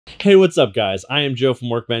Hey, what's up guys? I am Joe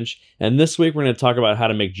from Workbench, and this week we're going to talk about how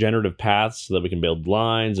to make generative paths so that we can build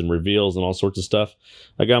lines and reveals and all sorts of stuff.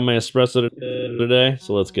 I got my espresso today,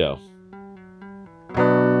 so let's go.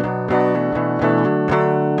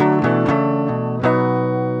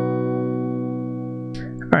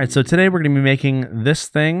 Alright, so today we're going to be making this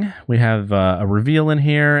thing. We have a reveal in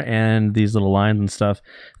here and these little lines and stuff.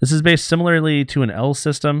 This is based similarly to an L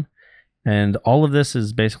system, and all of this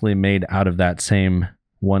is basically made out of that same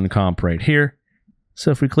one comp right here.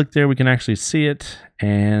 So if we click there, we can actually see it,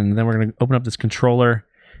 and then we're going to open up this controller.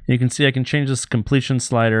 And you can see I can change this completion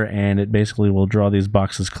slider, and it basically will draw these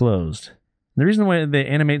boxes closed. The reason why they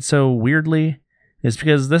animate so weirdly is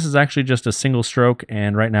because this is actually just a single stroke,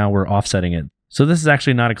 and right now we're offsetting it. So this is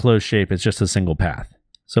actually not a closed shape, it's just a single path.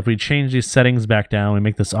 So if we change these settings back down, we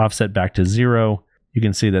make this offset back to 0, you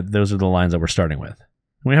can see that those are the lines that we're starting with.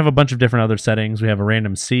 And we have a bunch of different other settings. We have a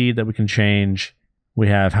random seed that we can change. We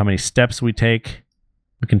have how many steps we take.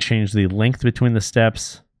 We can change the length between the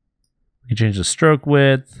steps. We can change the stroke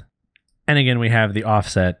width. And again, we have the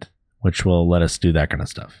offset, which will let us do that kind of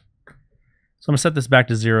stuff. So I'm going to set this back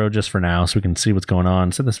to 0 just for now so we can see what's going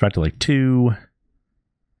on. Set this back to like 2.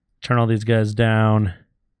 Turn all these guys down.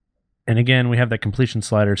 And again, we have that completion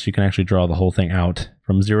slider so you can actually draw the whole thing out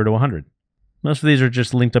from 0 to 100. Most of these are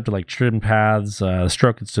just linked up to like trim paths.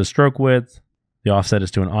 Stroke is to stroke width. The offset is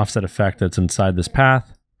to an offset effect that's inside this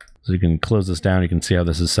path. So you can close this down. You can see how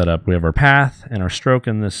this is set up. We have our path and our stroke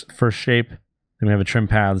in this first shape. Then we have a trim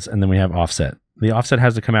paths, and then we have offset. The offset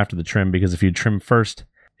has to come after the trim because if you trim first,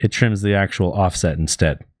 it trims the actual offset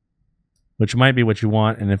instead, which might be what you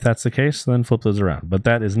want. And if that's the case, then flip those around. But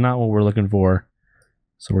that is not what we're looking for.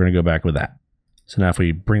 So we're going to go back with that. So now if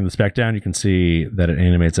we bring this back down, you can see that it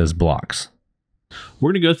animates as blocks.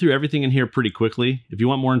 We're going to go through everything in here pretty quickly. If you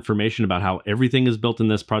want more information about how everything is built in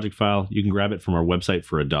this project file, you can grab it from our website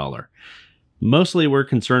for $1. Mostly we're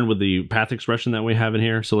concerned with the path expression that we have in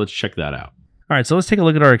here, so let's check that out. All right, so let's take a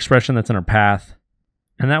look at our expression that's in our path,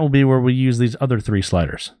 and that will be where we use these other 3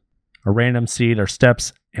 sliders: our random seed, our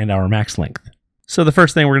steps, and our max length. So the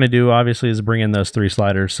first thing we're going to do, obviously, is bring in those 3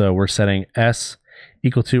 sliders. So we're setting S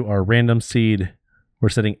equal to our random seed. We're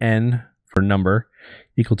setting N for number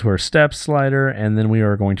equal to our steps slider, and then we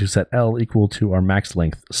are going to set L equal to our max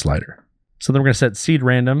length slider. So then we're going to set seed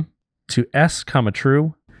random to S comma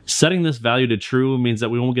true. Setting this value to true means that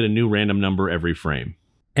we won't get a new random number every frame.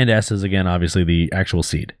 And S is, again, obviously the actual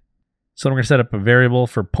seed. So we're going to set up a variable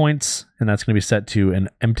for points, and that's going to be set to an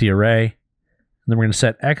empty array. And then we're going to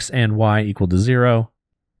set X and Y equal to 0.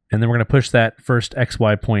 And then we're going to push that first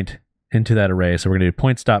XY point into that array. So we're going to do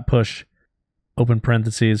points.push, open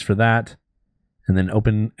parentheses for that, and then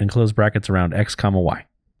open and close brackets around X comma Y.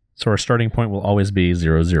 So our starting point will always be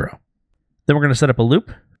 0, 0. Then we're going to set up a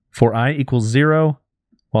loop for I equals 0,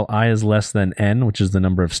 while I is less than N, which is the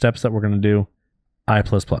number of steps that we're going to do, I++.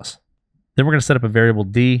 Then we're going to set up a variable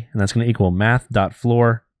D, and that's going to equal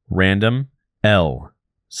math.floor random L.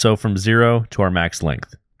 So from 0 to our max length.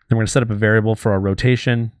 Then we're going to set up a variable for our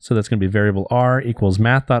rotation. So that's going to be variable R equals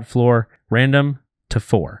math.floor random to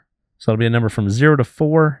 4. So it'll be a number from 0 to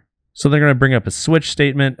 4. So they're going to bring up a switch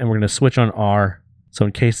statement, and we're going to switch on R. So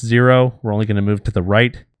in case 0, we're only going to move to the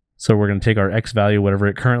right. So we're going to take our X value, whatever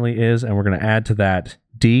it currently is, and we're going to add to that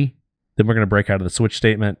D. Then we're going to break out of the switch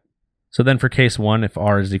statement. So then for case 1, if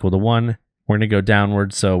R is equal to 1, we're going to go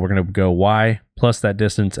downward. So we're going to go Y plus that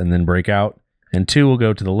distance and then break out. And 2 will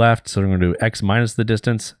go to the left. So we're going to do X minus the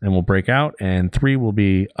distance and we'll break out. And 3 will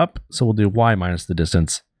be up. So we'll do Y minus the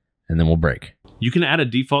distance and then we'll break. You can add a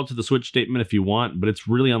default to the switch statement if you want, but it's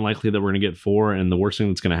really unlikely that we're going to get 4. And the worst thing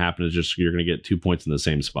that's going to happen is just you're going to get 2 points in the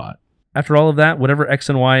same spot. After all of that, whatever X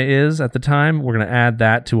and Y is at the time, we're going to add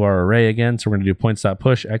that to our array again. So we're going to do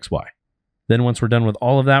points.push XY. Then once we're done with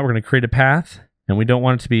all of that, we're going to create a path, and we don't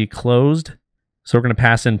want it to be closed. So we're going to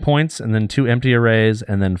pass in points and then 2 empty arrays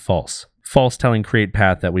and then false. False telling create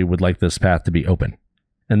path that we would like this path to be open.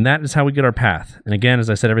 And that is how we get our path. And again, as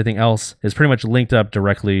I said, everything else is pretty much linked up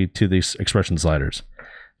directly to these expression sliders.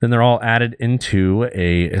 Then they're all added into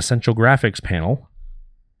a essential graphics panel,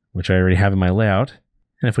 which I already have in my layout.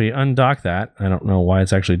 And if we undock that, I don't know why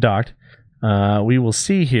it's actually docked, we will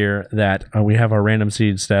see here that we have our random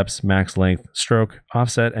seed steps, max length, stroke,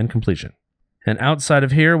 offset, and completion. And outside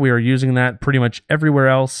of here, we are using that pretty much everywhere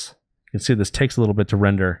else. You can see this takes a little bit to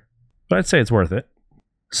render, but I'd say it's worth it.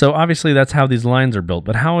 So obviously that's how these lines are built,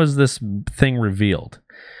 but how is this thing revealed?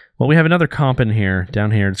 Well, we have another comp in here.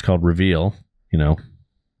 Down here, it's called reveal. You know,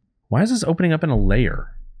 why is this opening up in a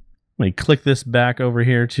layer? Let me click this back over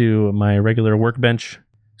here to my regular Workbench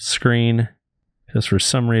screen. Because for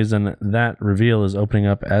some reason, that reveal is opening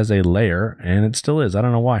up as a layer, and it still is. I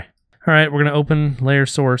don't know why. All right, we're going to open layer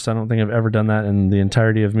source. I don't think I've ever done that in the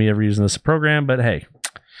entirety of me ever using this program, but hey.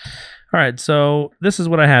 All right, so this is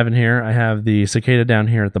what I have in here. I have the cicada down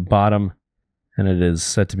here at the bottom, and it is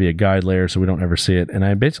set to be a guide layer so we don't ever see it. And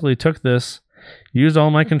I basically took this, used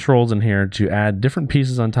all my controls in here to add different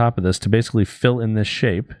pieces on top of this to basically fill in this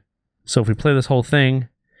shape. So if we play this whole thing,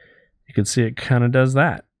 you can see it kind of does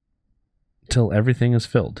that until everything is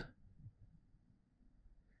filled.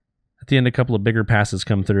 At the end, a couple of bigger passes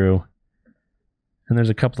come through, and there's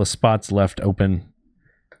a couple of spots left open,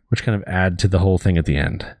 which kind of add to the whole thing at the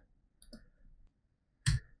end.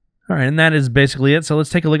 All right, and that is basically it. So let's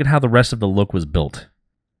take a look at how the rest of the look was built.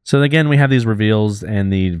 So again, we have these reveals,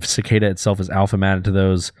 and the cicada itself is alpha matted to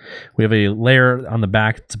those. We have a layer on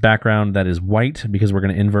the background that is white because we're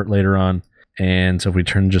going to invert later on. And so if we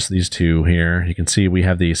turn just these two here, you can see we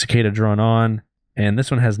have the cicada drawn on, and this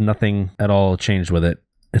one has nothing at all changed with it.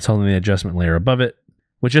 It's only the adjustment layer above it,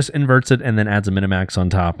 which just inverts it and then adds a minimax on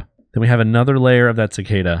top. Then we have another layer of that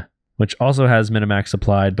cicada, which also has minimax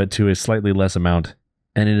applied, but to a slightly less amount.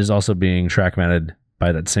 And it is also being track matted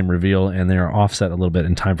by that same reveal, and they are offset a little bit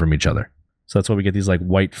in time from each other. So that's why we get these like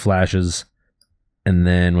white flashes. And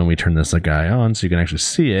then when we turn this guy on so you can actually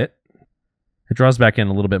see it, it draws back in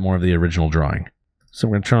a little bit more of the original drawing. So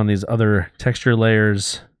we're going to turn on these other texture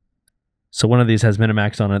layers. So one of these has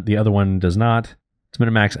minimax on it, the other one does not. It's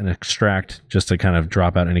minimax and extract just to kind of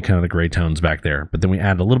drop out any kind of the gray tones back there. But then we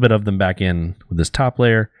add a little bit of them back in with this top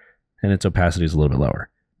layer, and its opacity is a little bit lower.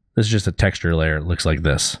 This is just a texture layer. It looks like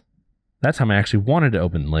this. That's how I actually wanted to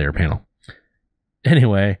open the layer panel.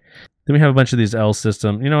 Anyway, then we have a bunch of these L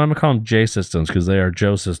systems. You know, I'm going to call them J systems because they are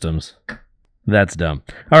Joe systems. That's dumb.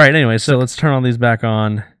 All right, anyway, so let's turn all these back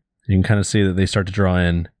on. You can kind of see that they start to draw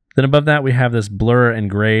in. Then above that, we have this blur and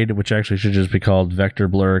grade, which actually should just be called vector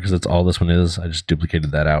blur because that's all this one is. I just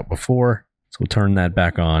duplicated that out before. So we'll turn that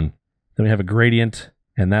back on. Then we have a gradient,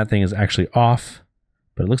 and that thing is actually off,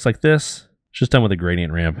 but it looks like this. It's just done with a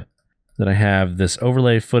gradient ramp. Then I have this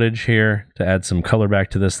overlay footage here to add some color back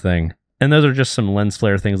to this thing. And those are just some lens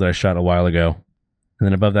flare things that I shot a while ago. And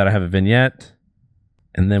then above that I have a vignette.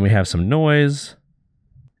 And then we have some noise.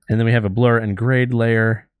 And then we have a blur and grade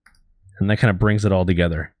layer. And that kind of brings it all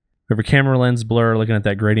together. We have a camera lens blur looking at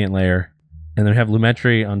that gradient layer. And then we have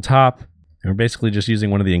lumetri on top. And we're basically just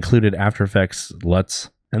using one of the included After Effects LUTs.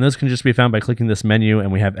 And those can just be found by clicking this menu.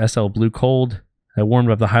 And we have SL Blue Cold. I warmed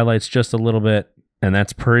up the highlights just a little bit, and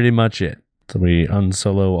that's pretty much it. So we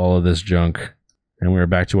unsolo all of this junk, and we're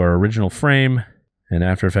back to our original frame, and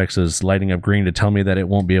After Effects is lighting up green to tell me that it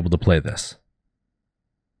won't be able to play this.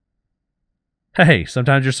 Hey,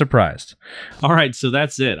 sometimes you're surprised. All right, so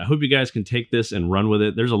that's it. I hope you guys can take this and run with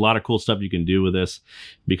it. There's a lot of cool stuff you can do with this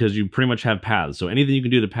because you pretty much have paths. So anything you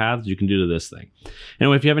can do to paths, you can do to this thing.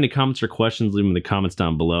 Anyway, if you have any comments or questions, leave them in the comments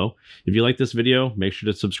down below. If you like this video, make sure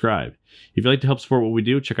to subscribe. If you'd like to help support what we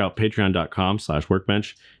do, check out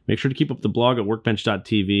patreon.com/workbench. Make sure to keep up the blog at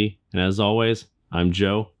workbench.tv. And as always, I'm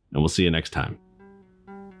Joe, and we'll see you next time.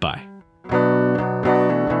 Bye.